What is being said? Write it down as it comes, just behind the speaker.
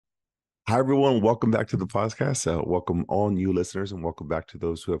Hi, everyone. Welcome back to the podcast. Welcome all new listeners, and welcome back to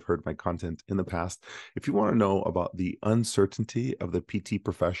those who have heard my content in the past. If you want to know about the uncertainty of the PT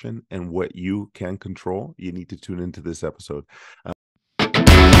profession and what you can control, you need to tune into this episode.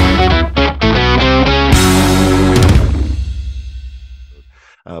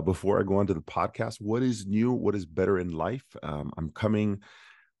 Before I go on to the podcast, what is new? What is better in life? I'm coming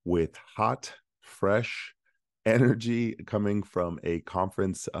with hot, fresh energy coming from a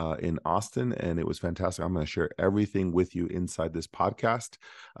conference in Austin, and it was fantastic. I'm going to share everything with you inside this podcast.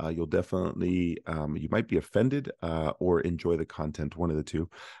 You'll definitely, you might be offended or enjoy the content, one of the two.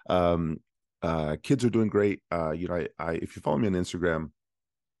 Kids are doing great. If you follow me on Instagram,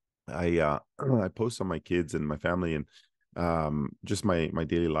 I post on my kids and my family and just my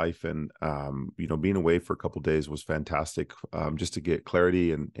daily life, and being away for a couple of days was fantastic, just to get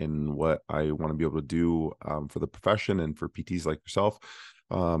clarity in what I want to be able to do for the profession and for PTs like yourself.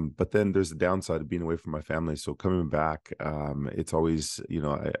 But then there's the downside of being away from my family. So coming back, it's always,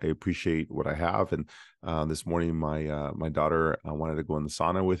 I appreciate what I have. And this morning, my daughter wanted to go in the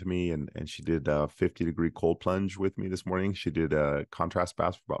sauna with me, and she did a 50-degree cold plunge with me this morning. She did a contrast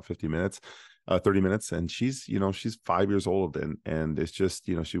bath for about 30 minutes, and she's 5 years old, and it's just,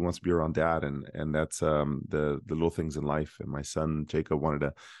 she wants to be around dad, and that's the little things in life. And my son Jacob wanted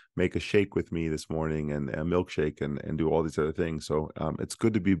to make a shake with me this morning, and a milkshake, and do all these other things. So it's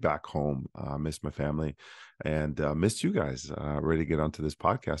good to be back home. Miss my family, and missed you guys. Ready to get onto this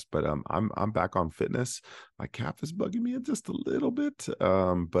podcast, but I'm back on fitness. My calf is bugging me just a little bit,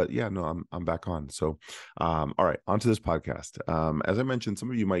 but yeah, no, I'm back on. So all right, onto this podcast. As I mentioned,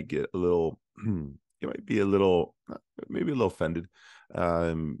 some of you might get a little you might be a little, maybe a little offended.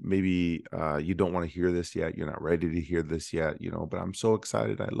 Maybe you don't want to hear this yet. You're not ready to hear this yet, but I'm so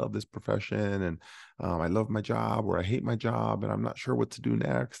excited. I love this profession, and I love my job, or I hate my job, and I'm not sure what to do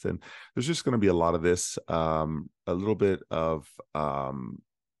next. And there's just going to be a lot of this, a little bit of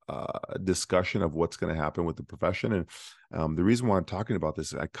discussion of what's going to happen with the profession. And the reason why I'm talking about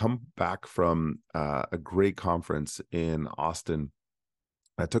this is I come back from a great conference in Austin.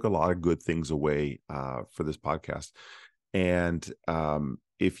 I took a lot of good things away for this podcast. And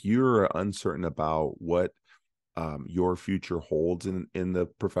if you're uncertain about what your future holds in the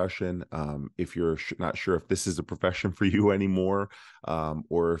profession, if you're not sure if this is a profession for you anymore,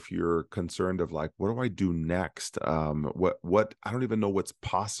 or if you're concerned of like, what do I do next? What I don't even know what's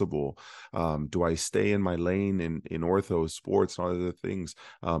possible. Do I stay in my lane in ortho, sports, and all other things?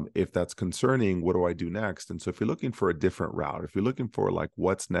 If that's concerning, what do I do next? And so if you're looking for a different route, if you're looking for like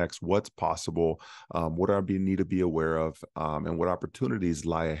what's next, what's possible, what do I need to be aware of, and what opportunities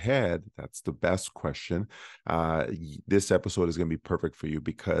lie ahead, that's the best question. This episode is going to be perfect for you,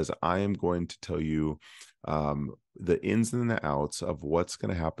 because I am going to tell you the ins and the outs of what's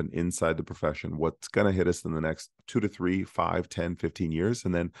going to happen inside the profession, what's going to hit us in the next 2 to 3, 5, 10, 15 years.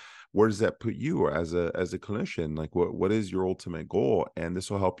 And then where does that put you as a clinician? Like what is your ultimate goal? And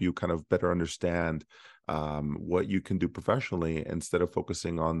this will help you kind of better understand what you can do professionally, instead of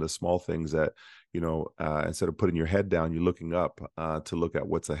focusing on the small things that, instead of putting your head down, you're looking up to look at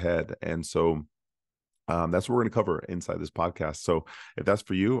what's ahead. And so that's what we're going to cover inside this podcast. So if that's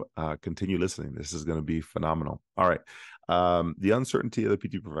for you, continue listening. This is going to be phenomenal. All right. The uncertainty of the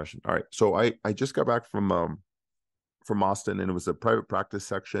PT profession. All right. So I just got back from Austin, and it was a private practice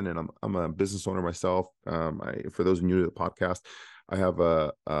section, and I'm a business owner myself. For those new to the podcast, I have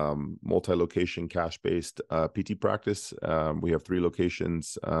a multi-location cash-based PT practice. We have 3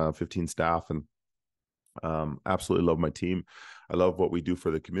 locations, 15 staff, and absolutely love my team. I love what we do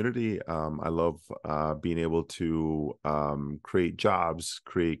for the community. I love being able to create jobs,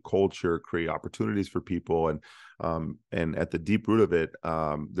 create culture, create opportunities for people. And at the deep root of it,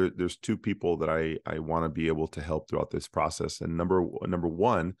 there's 2 people that I want to be able to help throughout this process. And number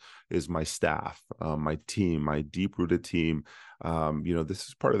one is my staff, my team, my deep rooted team. This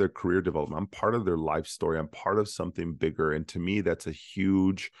is part of their career development. I'm part of their life story. I'm part of something bigger. And to me, that's a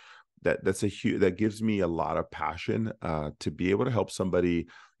huge that gives me a lot of passion to be able to help somebody,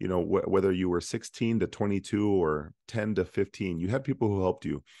 whether you were 16 to 22 or 10 to 15, you had people who helped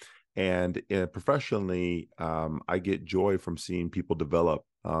you. And professionally, I get joy from seeing people develop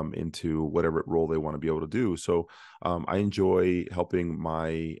into whatever role they want to be able to do. So I enjoy helping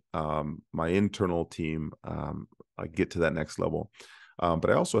my internal team get to that next level.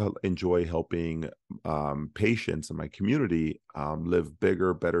 But I also enjoy helping patients in my community live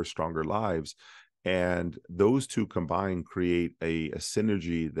bigger, better, stronger lives. And those 2 combined create a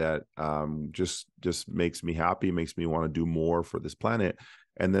synergy that just makes me happy, makes me want to do more for this planet.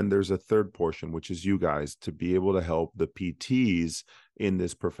 And then there's a third portion, which is you guys, to be able to help the PTs in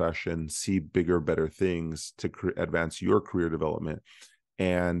this profession see bigger, better things to advance your career development.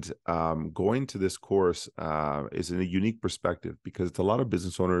 And going to this course is in a unique perspective, because it's a lot of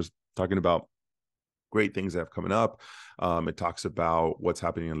business owners talking about great things that have coming up. It talks about what's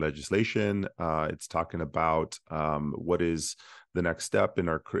happening in legislation. It's talking about what is the next step in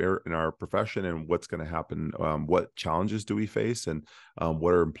our career, in our profession, and what's going to happen. What challenges do we face, and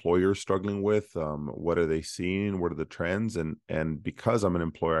what are employers struggling with? What are they seeing? What are the trends? And because I'm an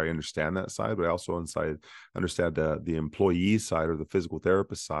employer, I understand that side, but I also understand the employee side, or the physical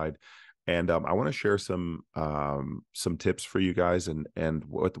therapist side. And I want to share some tips for you guys, and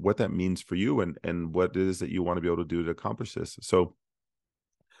what that means for you, and what it is that you want to be able to do to accomplish this. So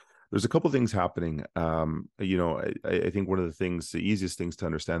there's a couple of things happening. I think one of the things, the easiest things to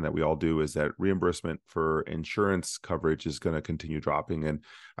understand that we all do, is that reimbursement for insurance coverage is going to continue dropping. And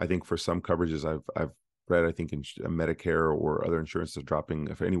I think for some coverages I've read, I think in Medicare or other insurance is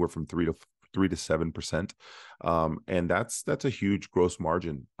dropping anywhere from 3 to 7%. And that's a huge gross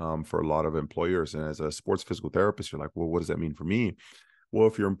margin for a lot of employers. And as a sports physical therapist, you're like, well, what does that mean for me? Well,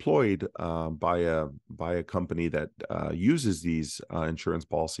 if you're employed by a company that uses these insurance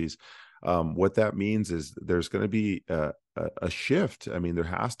policies, what that means is there's going to be a shift. I mean, there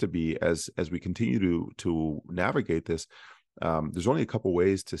has to be, as we continue to navigate this. There's only a couple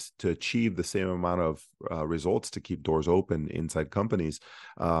ways to achieve the same amount of results to keep doors open inside companies.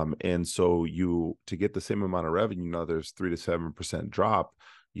 And so to get the same amount of revenue, now there's 3 to 7% drop.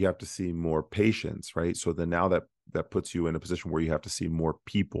 You have to see more patients, right? So then now that puts you in a position where you have to see more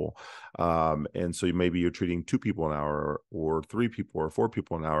people. And so maybe you're treating 2 people an hour, or 3 people, or 4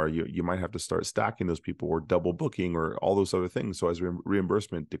 people an hour. You might have to start stacking those people, or double booking, or all those other things. So as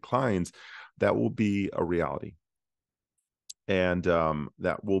reimbursement declines, that will be a reality. And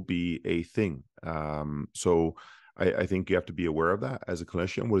that will be a thing. So I think you have to be aware of that as a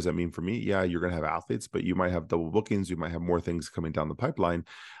clinician. What does that mean for me? Yeah, you're going to have athletes, but you might have double bookings. You might have more things coming down the pipeline.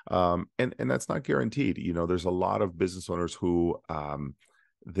 And that's not guaranteed. There's a lot of business owners who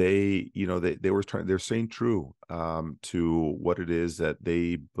they're staying true to what it is that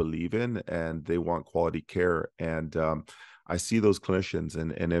they believe in, and they want quality care. And I see those clinicians,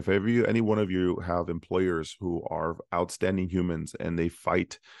 and if any one of you have employers who are outstanding humans, and they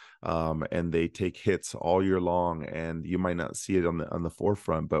fight and they take hits all year long, and you might not see it on the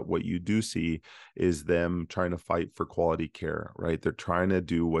forefront, but what you do see is them trying to fight for quality care, right? They're trying to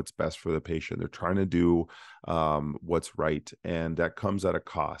do what's best for the patient. They're trying to do what's right, and that comes at a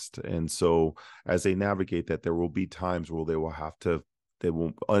cost. And so as they navigate that, there will be times where they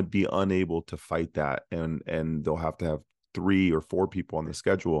will be unable to fight that, and they'll have to have 3 or 4 people on the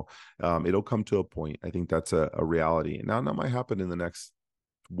schedule. It'll come to a point. I think that's a reality. Now, that might happen in the next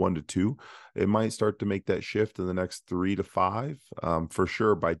 1 to 2. It might start to make that shift in the next 3 to 5. For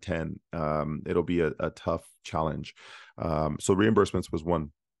sure by 10, it'll be a tough challenge. So reimbursements was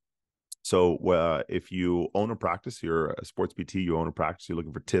one. So if you own a practice, you're a sports PT, you own a practice, you're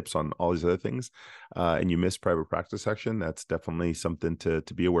looking for tips on all these other things, and you miss private practice section, that's definitely something to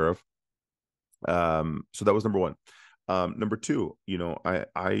be aware of. So that was number 1. Number 2,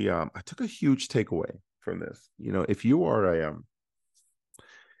 I took a huge takeaway from this. If you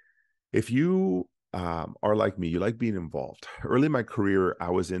are like me, you like being involved. Early in my career, I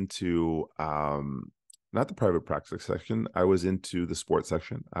was into not the private practice section. I was into the sports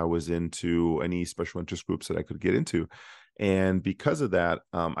section. I was into any special interest groups that I could get into. And because of that,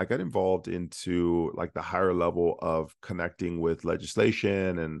 I got involved into like the higher level of connecting with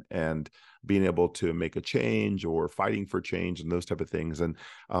legislation and being able to make a change, or fighting for change, and those type of things. And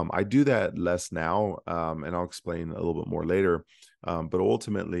I do that less now, and I'll explain a little bit more later. But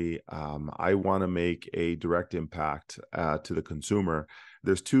ultimately, I want to make a direct impact to the consumer.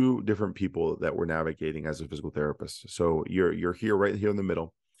 There's 2 different people that we're navigating as a physical therapist. So you're here, right here in the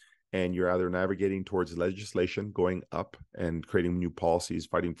middle. And you're either navigating towards legislation, going up and creating new policies,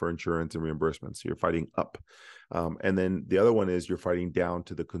 fighting for insurance and reimbursements. So you're fighting up. And then the other one is you're fighting down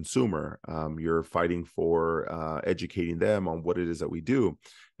to the consumer. You're fighting for educating them on what it is that we do.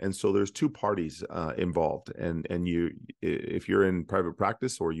 And so there's 2 parties involved. And if you're in private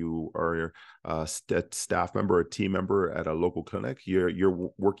practice, or you are a staff member, a team member at a local clinic,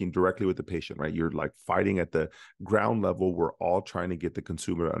 you're working directly with the patient, right? You're like fighting at the ground level. We're all trying to get the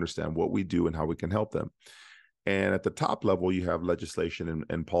consumer to understand what we do and how we can help them. And at the top level, you have legislation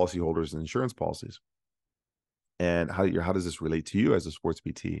and policyholders and insurance policies. And how does this relate to you as a sports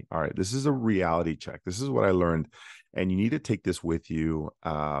PT? All right, this is a reality check. This is what I learned, and you need to take this with you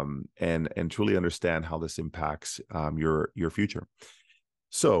and truly understand how this impacts your future.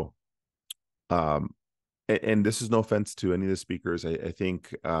 So, and this is no offense to any of the speakers. I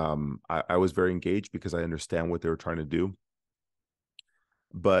think I was very engaged because I understand what they were trying to do.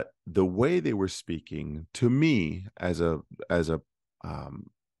 But the way they were speaking to me as a as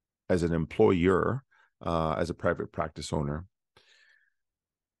an employer, as a private practice owner,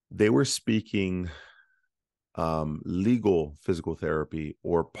 they were speaking legal physical therapy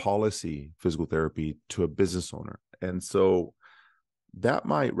or policy physical therapy to a business owner. And so that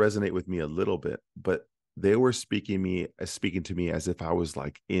might resonate with me a little bit, but they were speaking to me as if I was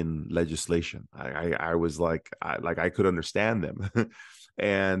like in legislation. I was like I could understand them.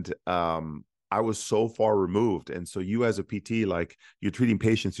 And I was so far removed. And so you as a PT, like you're treating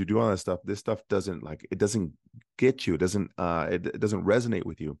patients, you do all that stuff. This stuff doesn't it doesn't get you. It doesn't resonate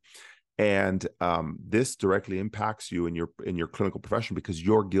with you. And this directly impacts you in your clinical profession because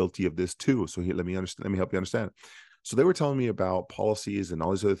you're guilty of this too. So here, let me help you understand. So they were telling me about policies and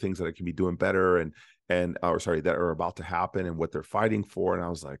all these other things that I can be doing better that are about to happen and what they're fighting for. And I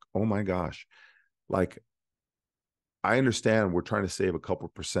was like, oh my gosh, like I understand we're trying to save a couple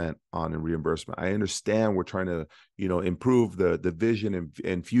percent on a reimbursement. I understand we're trying to, improve the vision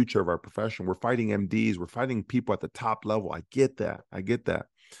and future of our profession. We're fighting MDs, we're fighting people at the top level. I get that.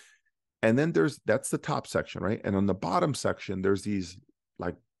 And then that's the top section, right? And on the bottom section, there's these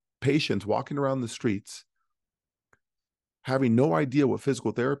like patients walking around the streets having no idea what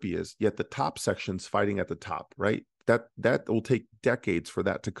physical therapy is, yet the top section's fighting at the top, right? That will take decades for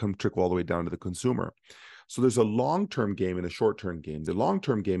that to trickle all the way down to the consumer. So there's a long-term game and a short-term game. The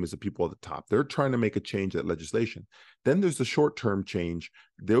long-term game is the people at the top. They're trying to make a change at legislation. Then there's the short-term change.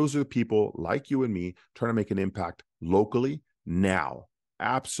 Those are the people like you and me trying to make an impact locally now.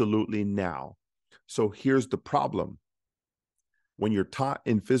 Absolutely now. So here's the problem. When you're taught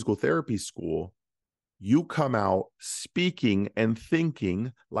in physical therapy school, you come out speaking and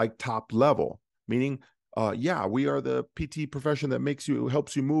thinking like top level, meaning, we are the PT profession that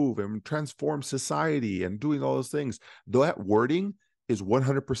helps you move and transform society and doing all those things. That wording is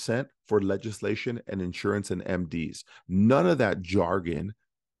 100% for legislation and insurance and MDs. None of that jargon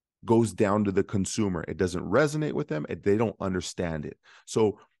goes down to the consumer. It doesn't resonate with them. They don't understand it.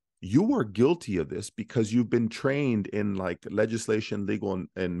 So you are guilty of this because you've been trained in like legislation, legal,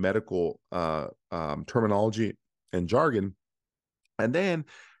 and medical terminology and jargon. And then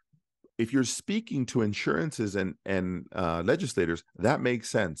if you're speaking to insurances and legislators, that makes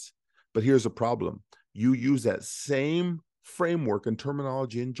sense. But here's a problem. You use that same framework and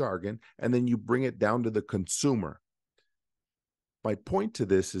terminology and jargon, and then you bring it down to the consumer. My point to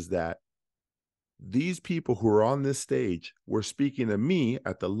this is that these people who are on this stage were speaking to me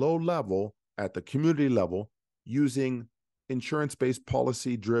at the low level, at the community level, using insurance-based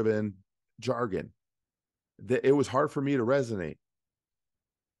policy-driven jargon. It was hard for me to resonate.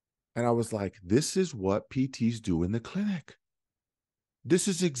 And I was like, this is what PTs do in the clinic. This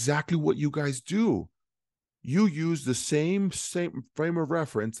is exactly what you guys do. You use the same frame of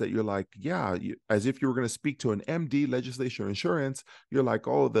reference that you're like, as if you were going to speak to an MD, legislation or insurance. You're like,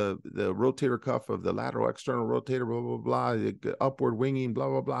 oh, the rotator cuff of the lateral external rotator, blah, blah, blah, the upward winging, blah,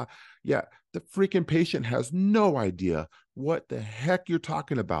 blah, blah. Yeah, the freaking patient has no idea what the heck you're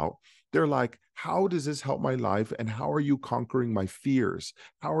talking about. They're like, how does this help my life? And how are you conquering my fears?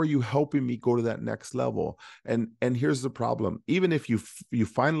 How are you helping me go to that next level? And here's the problem. Even if you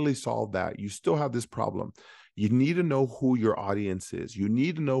finally solve that, you still have this problem. You need to know who your audience is. You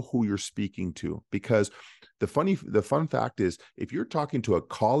need to know who you're speaking to, because the fun fact is, if you're talking to a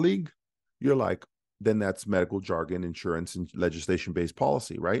colleague, you're like, then that's medical jargon, insurance, and legislation-based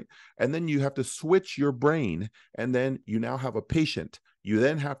policy, right? And then you have to switch your brain, and then you now have a patient. You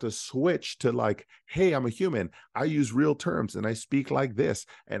then have to switch to like, hey, I'm a human. I use real terms and I speak like this,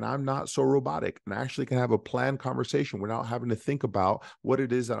 and I'm not so robotic, and I actually can have a planned conversation without having to think about what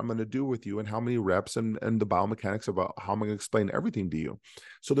it is that I'm going to do with you and how many reps and the biomechanics about how I'm going to explain everything to you.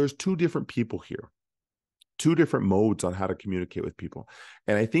 So there's two different people here. Two different modes on how to communicate with people.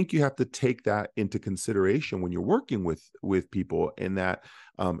 And I think you have to take that into consideration when you're working with people, in that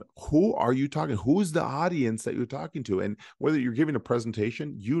who are you talking? Who's the audience that you're talking to? And whether you're giving a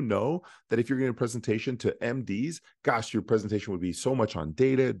presentation, you know that if you're giving a presentation to MDs, gosh, your presentation would be so much on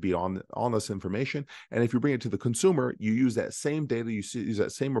data, it'd be on this information. And if you bring it to the consumer, you use that same data, use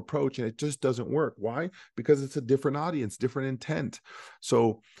that same approach, and it just doesn't work. Why? Because it's a different audience, different intent.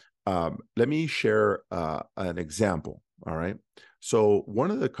 So let me share an example. All right. So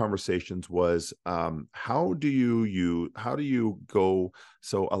one of the conversations was, how do you go?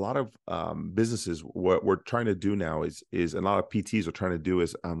 So a lot of businesses, what we're trying to do now is a lot of PTs are trying to do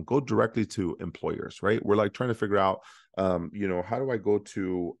is go directly to employers, right? We're like trying to figure out, how do I go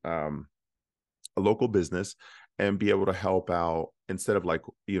to a local business and be able to help out instead of like,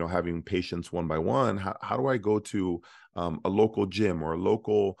 having patients one by one. How do I go to a local gym or a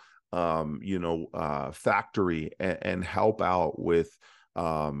local factory and help out with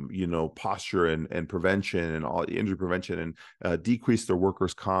posture and prevention and all injury prevention, and decrease their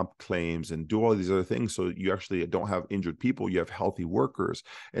workers' comp claims and do all these other things, so you actually don't have injured people, you have healthy workers.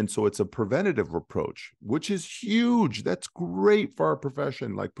 And so it's a preventative approach, which is huge. That's great for our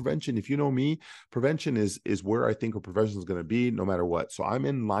profession. Like prevention, if you know me, prevention is where I think a profession is going to be no matter what. So I'm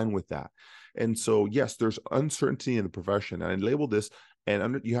in line with that. And so yes, there's uncertainty in the profession, and I label this,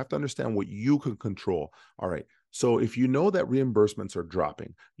 and you have to understand what you can control. All right. So if you know that reimbursements are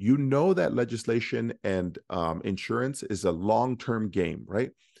dropping, you know that legislation and insurance is a long-term game,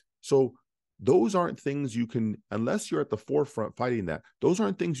 right? So those aren't things you can, unless you're at the forefront fighting that, those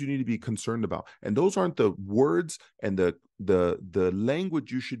aren't things you need to be concerned about. And those aren't the words and the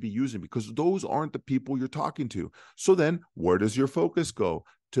language you should be using, because those aren't the people you're talking to. So then where does your focus go?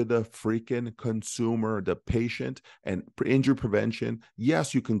 To the freaking consumer, the patient, and injury prevention.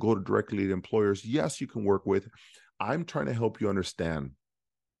 Yes, you can go directly to employers. Yes, you can work with. I'm trying to help you understand.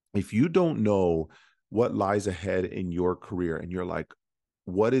 If you don't know what lies ahead in your career and you're like,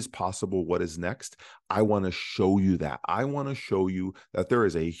 what is possible? What is next? I want to show you that. I want to show you that there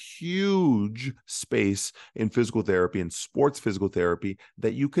is a huge space in physical therapy and sports physical therapy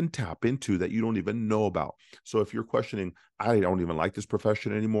that you can tap into that you don't even know about. So if you're questioning, I don't even like this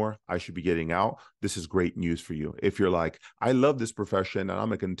profession anymore, I should be getting out, this is great news for you. If you're like, I love this profession and I'm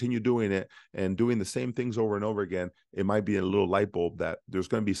going to continue doing it and doing the same things over and over again, it might be a little light bulb that there's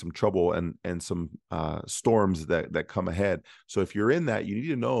going to be some trouble and some storms that come ahead. So if you're in that, you need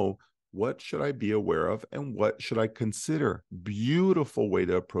to know, what should I be aware of and what should I consider? Beautiful way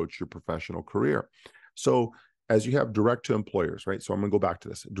to approach your professional career. So as you have direct to employers, right? So I'm going to go back to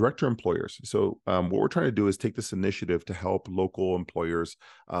this, direct to employers. So what we're trying to do is take this initiative to help local employers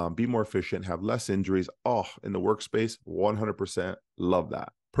be more efficient, have less injuries. Oh, in the workspace, 100% love that.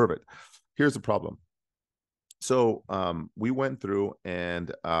 Perfect. Here's the problem. So we went through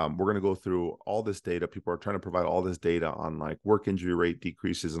and we're going to go through all this data. People are trying to provide all this data on like work injury rate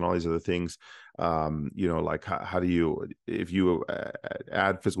decreases and all these other things. Like how do you, if you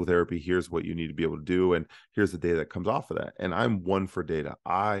add physical therapy, here's what you need to be able to do. And here's the data that comes off of that. And I'm one for data.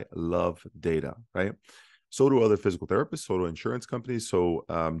 I love data, right? So do other physical therapists, so do insurance companies, so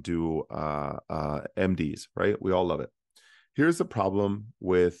do MDs, right? We all love it. Here's the problem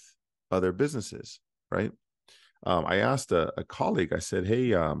with other businesses, right? I asked a colleague, I said,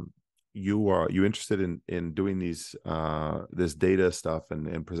 hey, you interested in doing this data stuff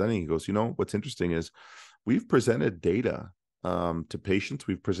and presenting? He goes, what's interesting is we've presented data to patients,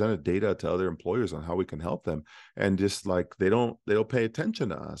 we've presented data to other employers on how we can help them, and just like they don't pay attention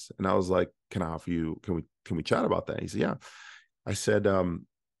to us. And I was like, can we chat about that? He said, yeah. I said,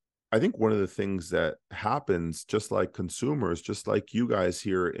 I think one of the things that happens, just like consumers, just like you guys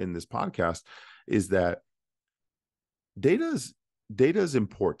here in this podcast, is that data is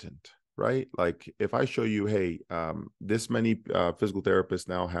important, right? Like if I show you, hey, this many physical therapists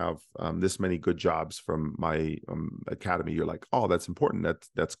now have this many good jobs from my academy, you're like, oh, that's important.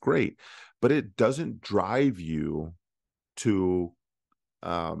 That's great. But it doesn't drive you to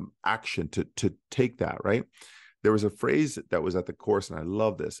action to take that, right? There was a phrase that was at the course, and I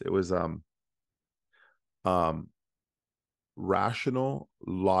love this. It was rational,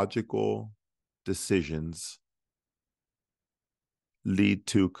 logical decisions lead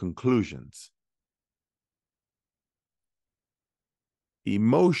to conclusions.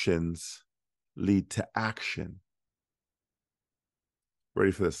 Emotions lead to action. Ready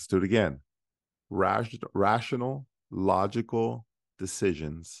for this? Let's do it again. Rational, logical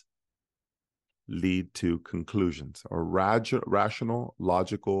decisions lead to conclusions, or rational,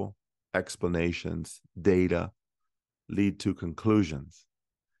 logical explanations, data lead to conclusions.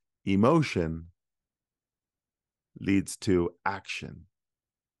 Emotion leads to action.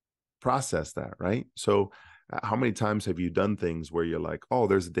 Process that, right? So how many times have you done things where you're like, oh,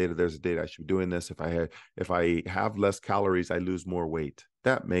 there's a data, I should be doing this. If I have less calories, I lose more weight.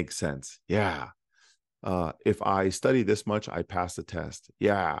 That makes sense. Yeah. If I study this much, I pass the test.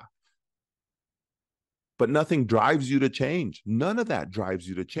 Yeah. But nothing drives you to change. None of that drives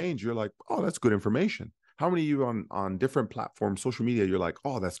you to change. You're like, oh, that's good information. How many of you on different platforms, social media, you're like,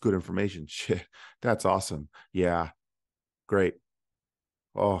 oh, that's good information. Shit, that's awesome. Yeah, great.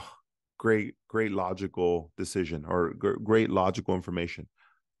 Oh, great logical decision, or great logical information.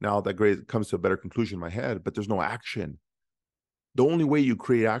 Now that great comes to a better conclusion in my head, but there's no action. The only way you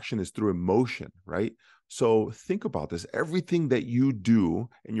create action is through emotion, right? So think about this. Everything that you do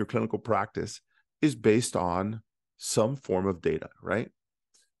in your clinical practice is based on some form of data, right?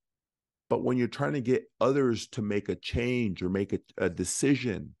 But when you're trying to get others to make a change or make a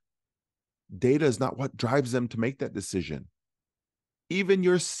decision, data is not what drives them to make that decision. Even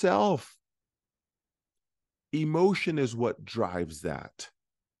yourself, emotion is what drives that.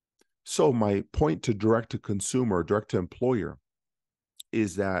 So my point to direct to consumer, direct to employer,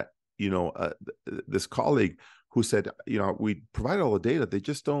 is that, this colleague who said, we provide all the data, they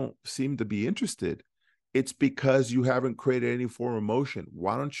just don't seem to be interested. It's because you haven't created any form of emotion.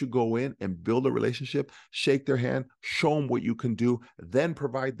 Why don't you go in and build a relationship, shake their hand, show them what you can do, then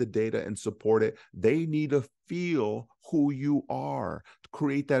provide the data and support it. They need to feel who you are, to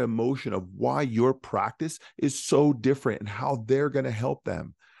create that emotion of why your practice is so different and how they're going to help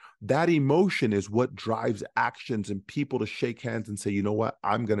them. That emotion is what drives actions and people to shake hands and say, you know what,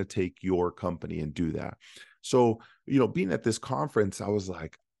 I'm going to take your company and do that. So, being at this conference, I was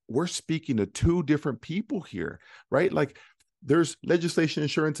like, we're speaking to two different people here, right? Like, there's legislation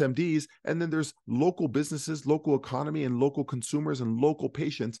insurance MDs, and then there's local businesses, local economy, and local consumers and local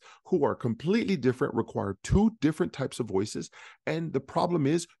patients who are completely different, require two different types of voices. And the problem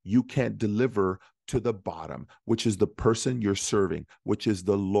is you can't deliver to the bottom, which is the person you're serving, which is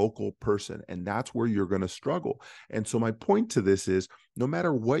the local person. And that's where you're going to struggle. And so my point to this is, no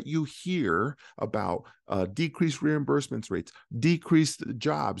matter what you hear about decreased reimbursements rates, decreased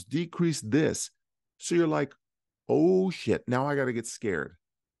jobs, decreased this, so you're like, oh shit, now I got to get scared.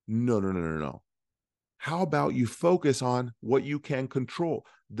 No, no, no, no, no. How about you focus on what you can control?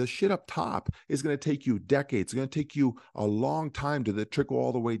 The shit up top is going to take you decades. It's going to take you a long time to trickle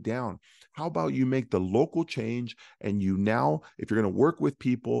all the way down. How about you make the local change, and you now, if you're going to work with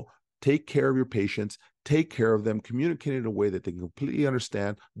people, take care of your patients, take care of them, communicate in a way that they can completely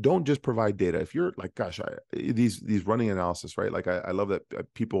understand. Don't just provide data. If you're like, gosh, these running analysis, right? Like I love that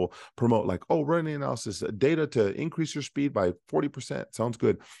people promote like, oh, running analysis, data to increase your speed by 40%. Sounds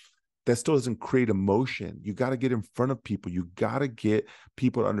good. That still doesn't create emotion. You got to get in front of people. You got to get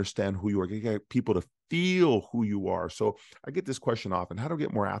people to understand who you are. You got to get people to feel who you are. So I get this question often: how do I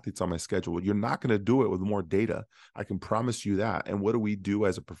get more athletes on my schedule? You're not going to do it with more data. I can promise you that. And what do we do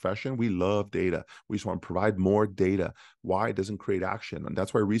as a profession? We love data. We just want to provide more data. Why? It doesn't create action. And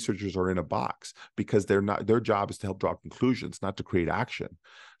that's why researchers are in a box, because their job is to help draw conclusions, not to create action.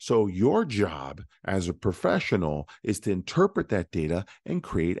 So your job as a professional is to interpret that data and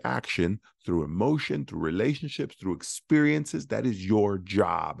create action through emotion, through relationships, through experiences. That is your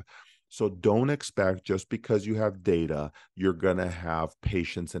job. So don't expect, just because you have data, you're going to have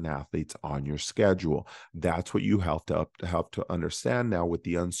patients and athletes on your schedule. That's what you have to understand now. With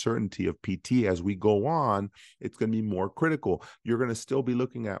the uncertainty of PT as we go on, it's going to be more critical. You're going to still be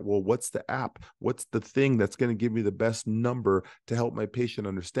looking at, well, what's the app? What's the thing that's going to give me the best number to help my patient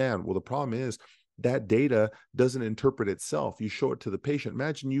understand? Well, the problem is that data doesn't interpret itself. You show it to the patient.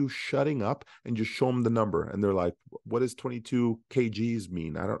 Imagine you shutting up and just show them the number, and they're like, what does 22 kgs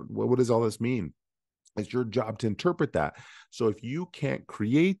mean? What does all this mean? It's your job to interpret that. So if you can't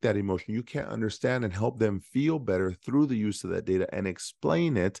create that emotion, you can't understand and help them feel better through the use of that data and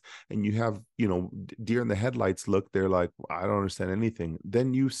explain it, and you have, deer in the headlights look, they're like, I don't understand anything,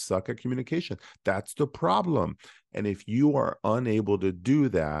 then you suck at communication. That's the problem. And if you are unable to do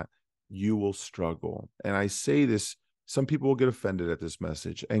that, you will struggle. And I say this, some people will get offended at this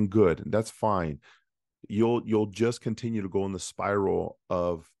message, and good, that's fine. You'll just continue to go in the spiral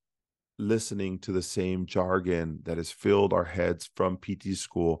of listening to the same jargon that has filled our heads from PT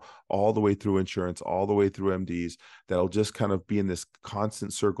school all the way through insurance, all the way through MDs, that'll just kind of be in this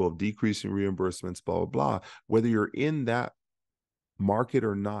constant circle of decreasing reimbursements, blah, blah, blah. Whether you're in that market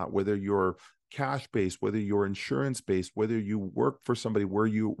or not, whether you're cash-based, whether you're insurance-based, whether you work for somebody,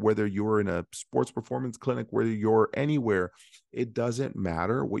 whether you're in a sports performance clinic, whether you're anywhere, it doesn't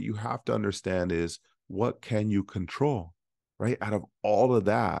matter. What you have to understand is, what can you control, right? Out of all of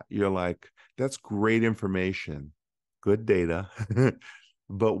that, you're like, that's great information, good data,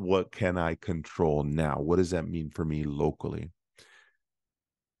 but what can I control now? What does that mean for me locally?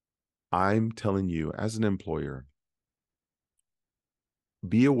 I'm telling you, as an employer,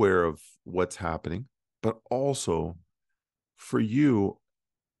 be aware of what's happening, but also for you,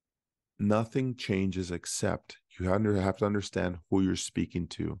 nothing changes except you have to understand who you're speaking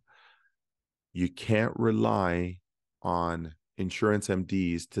to. You can't rely on insurance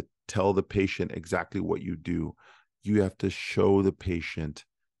MDs to tell the patient exactly what you do. You have to show the patient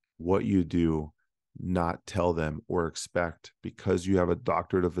what you do, not tell them or expect, because you have a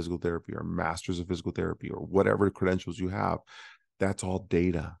doctorate of physical therapy or master's of physical therapy or whatever credentials you have. That's all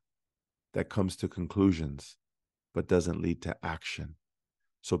data that comes to conclusions, but doesn't lead to action.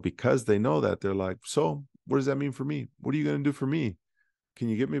 So because they know that, they're like, so what does that mean for me? What are you going to do for me? Can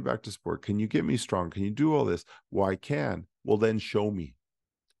you get me back to sport? Can you get me strong? Can you do all this? Well, I can. Well, then show me.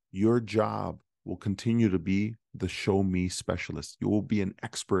 Your job will continue to be the show me specialist. You will be an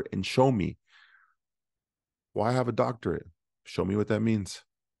expert in show me. Well, I have a doctorate. Show me what that means.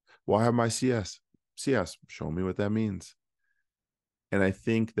 Well, I have my CS. CS, show me what that means. And I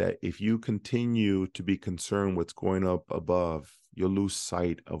think that if you continue to be concerned what's going up above, you'll lose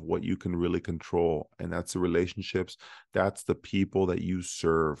sight of what you can really control. And that's the relationships. That's the people that you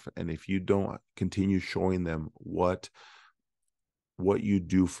serve. And if you don't continue showing them what you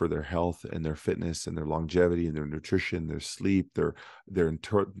do for their health and their fitness and their longevity and their nutrition, their sleep, their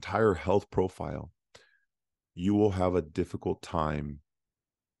entire health profile, you will have a difficult time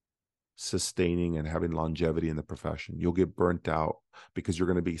sustaining and having longevity in the profession. You'll get burnt out because you're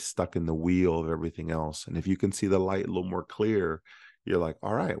going to be stuck in the wheel of everything else. And if you can see the light a little more clear, you're like,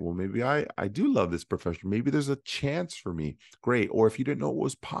 all right, well, maybe I do love this profession. Maybe there's a chance for me. Great. Or if you didn't know it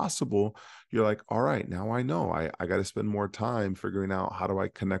was possible, you're like, all right, now I know. I got to spend more time figuring out, how do I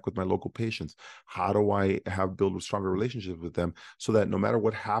connect with my local patients? How do I build stronger relationships with them, so that no matter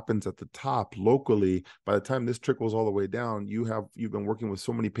what happens at the top locally, by the time this trickles all the way down, you've been working with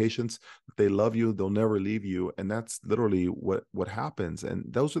so many patients, they love you, they'll never leave you. And that's literally what happens. And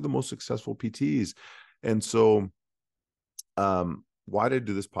those are the most successful PTs. And so, why did I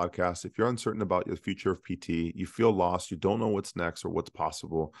do this podcast? If you're uncertain about the future of PT, you feel lost, you don't know what's next or what's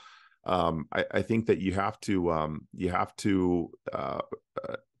possible, I think that you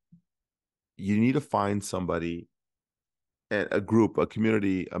need to find somebody, a group, a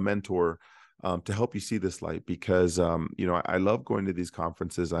community, a mentor, to help you see this light. Because I love going to these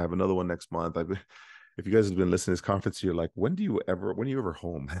conferences. I have another one next month. If you guys have been listening to this conference, you're like, when are you ever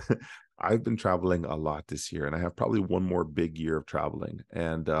home? I've been traveling a lot this year, and I have probably one more big year of traveling.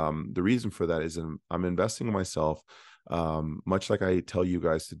 And the reason for that is I'm investing in myself, much like I tell you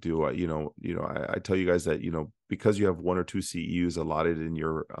guys to do. I tell you guys that, because you have one or two CEUs allotted in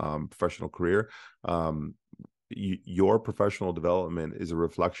your professional career, your professional development is a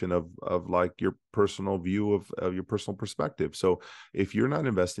reflection of like your personal view of your personal perspective. So if you're not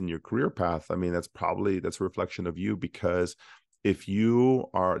investing in your career path, I mean, that's a reflection of you. Because if you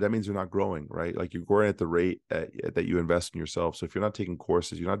are, that means you're not growing, right? Like, you're growing at the rate that you invest in yourself. So if you're not taking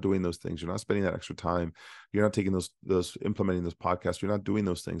courses, you're not doing those things, you're not spending that extra time, you're not taking those implementing those podcasts, you're not doing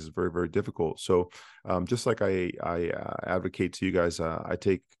those things, it's very, very difficult. So just like I advocate to you guys, I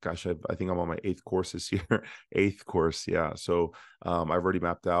think I'm on my 8th course this year. 8th course. Yeah. So I've already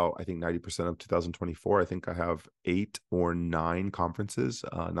mapped out, I think 90% of 2024. I think I have 8 or 9 conferences,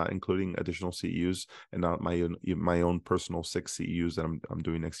 not including additional CEUs, and not my own personal 6 CEUs that I'm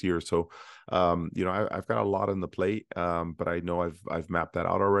doing next year. So I've got a lot on the plate, but I know I've mapped that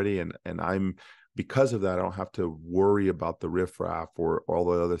out already, and because of that, I don't have to worry about the riffraff or all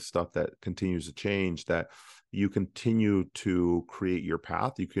the other stuff that continues to change. That you continue to create your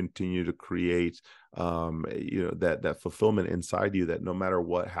path, you continue to create that fulfillment inside you, that no matter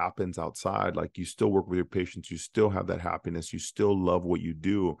what happens outside, like, you still work with your patients, you still have that happiness, you still love what you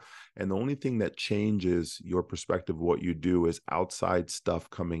do. And the only thing that changes your perspective of what you do is outside stuff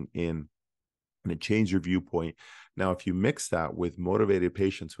coming in, and it changes your viewpoint. Now, if you mix that with motivated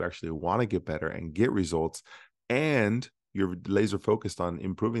patients who actually want to get better and get results, and you're laser focused on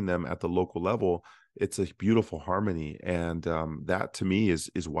improving them at the local level, it's a beautiful harmony. And that, to me,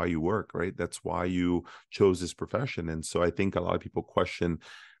 is why you work, right? That's why you chose this profession. And so I think a lot of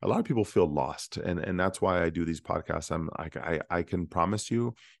people feel lost. And that's why I do these podcasts. I can promise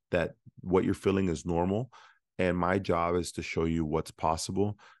you that what you're feeling is normal. And my job is to show you what's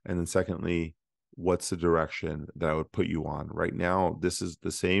possible. And then secondly, what's the direction that I would put you on right now. This is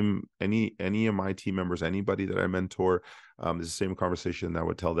the same, any of my team members, anybody that I mentor, is the same conversation that I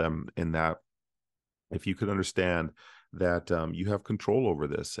would tell them, in that if you could understand that you have control over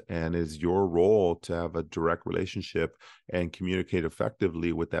this, and it's your role to have a direct relationship and communicate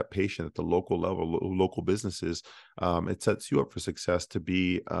effectively with that patient at the local level, local businesses, it sets you up for success to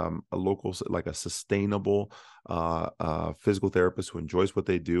be a sustainable physical therapist who enjoys what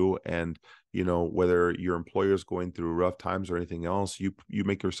they do. And whether your employer is going through rough times or anything else, you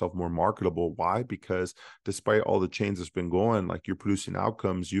make yourself more marketable. Why? Because despite all the change that's been going, like, you're producing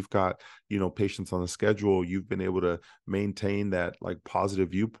outcomes, you've got, patients on the schedule, you've been able to maintain that like positive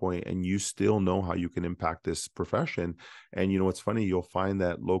viewpoint, and you still know how you can impact this profession. And what's funny, you'll find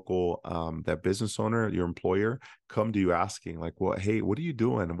that local, that business owner, your employer, come to you asking like, well, hey, what are you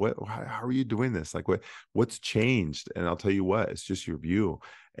doing? How are you doing this? Like, what's changed? And I'll tell you what, it's just your view.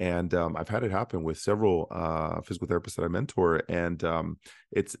 And I've had it happen with several physical therapists that I mentor, and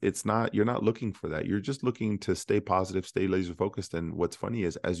it's not, you're not looking for that. You're just looking to stay positive, stay laser focused. And what's funny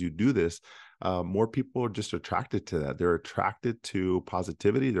is, as you do this, more people are just attracted to that. They're attracted to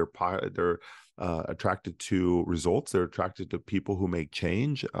positivity. They're attracted to results. They're attracted to people who make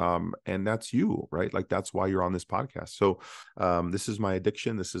change. And that's you, right? Like, that's why you're on this podcast. So this is my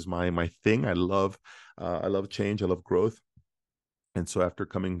addiction. This is my thing. I love change. I love growth. And so after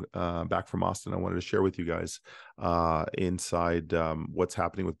coming back from Austin, I wanted to share with you guys inside what's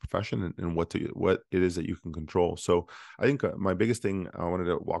happening with profession, and what it is that you can control. So I think my biggest thing I wanted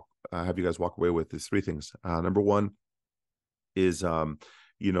to have you guys walk away with is three things. Number one is, I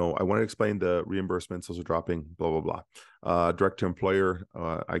want to explain the reimbursements. Those are dropping, blah, blah, blah. Direct to employer,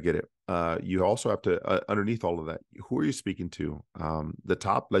 I get it. You also have to, underneath all of that, who are you speaking to? The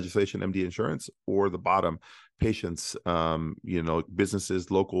top, legislation, MD insurance, or the bottom, patients,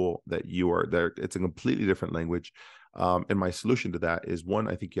 businesses, local, that you are there. It's a completely different language. And my solution to that is, one,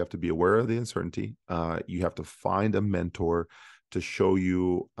 I think you have to be aware of the uncertainty. You have to find a mentor to show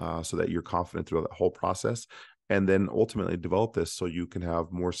you so that you're confident throughout the whole process. And then ultimately develop this so you can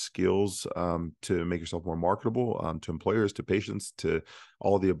have more skills to make yourself more marketable to employers, to patients, to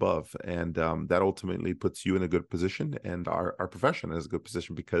all of the above. And that ultimately puts you in a good position, and our profession is a good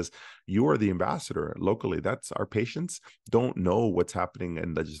position, because you are the ambassador locally. That's our patients don't know what's happening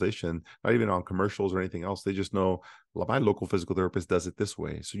in legislation, not even on commercials or anything else. They just know, well, my local physical therapist does it this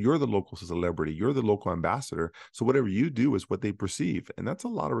way. So you're the local celebrity, you're the local ambassador. So whatever you do is what they perceive. And that's a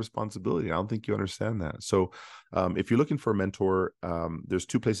lot of responsibility. I don't think you understand that. So if you're looking for a mentor, there's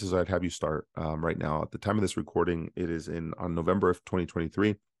two places I'd have you start right now. At the time of this recording, it is on November of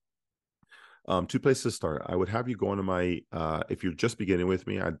 2023. Two places to start. I would have you go into my, if you're just beginning with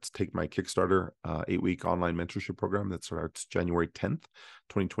me, I'd take my Kickstarter 8-week online mentorship program that starts January 10th,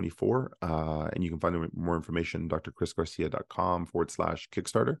 2024. And you can find more information,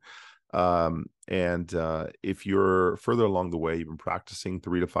 drchrisgarcia.com/Kickstarter. And if you're further along the way, you've been practicing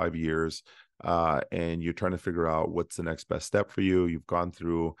 3 to 5 years, and you're trying to figure out what's the next best step for you. You've gone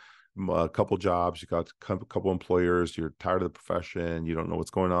through a couple jobs, you got a couple employers, you're tired of the profession, you don't know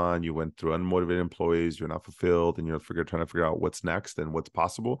what's going on, you went through unmotivated employees, you're not fulfilled, and you're trying to figure out what's next and what's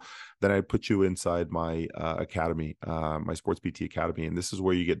possible, then I put you inside my academy, my Sports PT Academy. And this is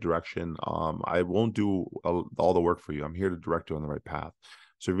where you get direction. I won't do all the work for you. I'm here to direct you on the right path.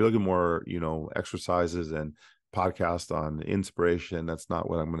 So if you're looking more, exercises and podcast on inspiration, that's not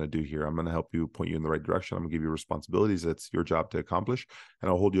what I'm going to do here. I'm going to help you, point you in the right direction. I'm going to give you responsibilities that's your job to accomplish,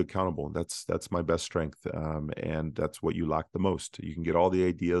 and I'll hold you accountable. That's my best strength, and that's what you lack the most. You can get all the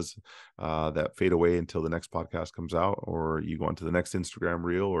ideas that fade away until the next podcast comes out, or you go onto the next Instagram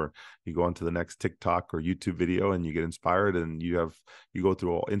reel, or you go onto the next TikTok or YouTube video, and you get inspired, and you go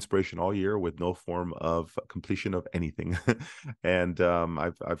through all inspiration all year with no form of completion of anything. And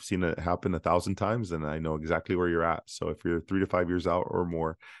I've seen it happen 1,000 times, and I know exactly where you're at. So if you're 3 to 5 years out or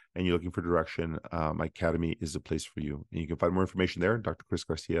more, and you're looking for direction, my academy is the place for you. And you can find more information there,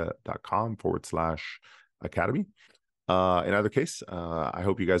 drchrisgarcia.com/academy. In either case, I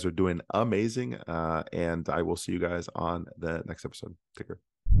hope you guys are doing amazing, and I will see you guys on the next episode. Take care.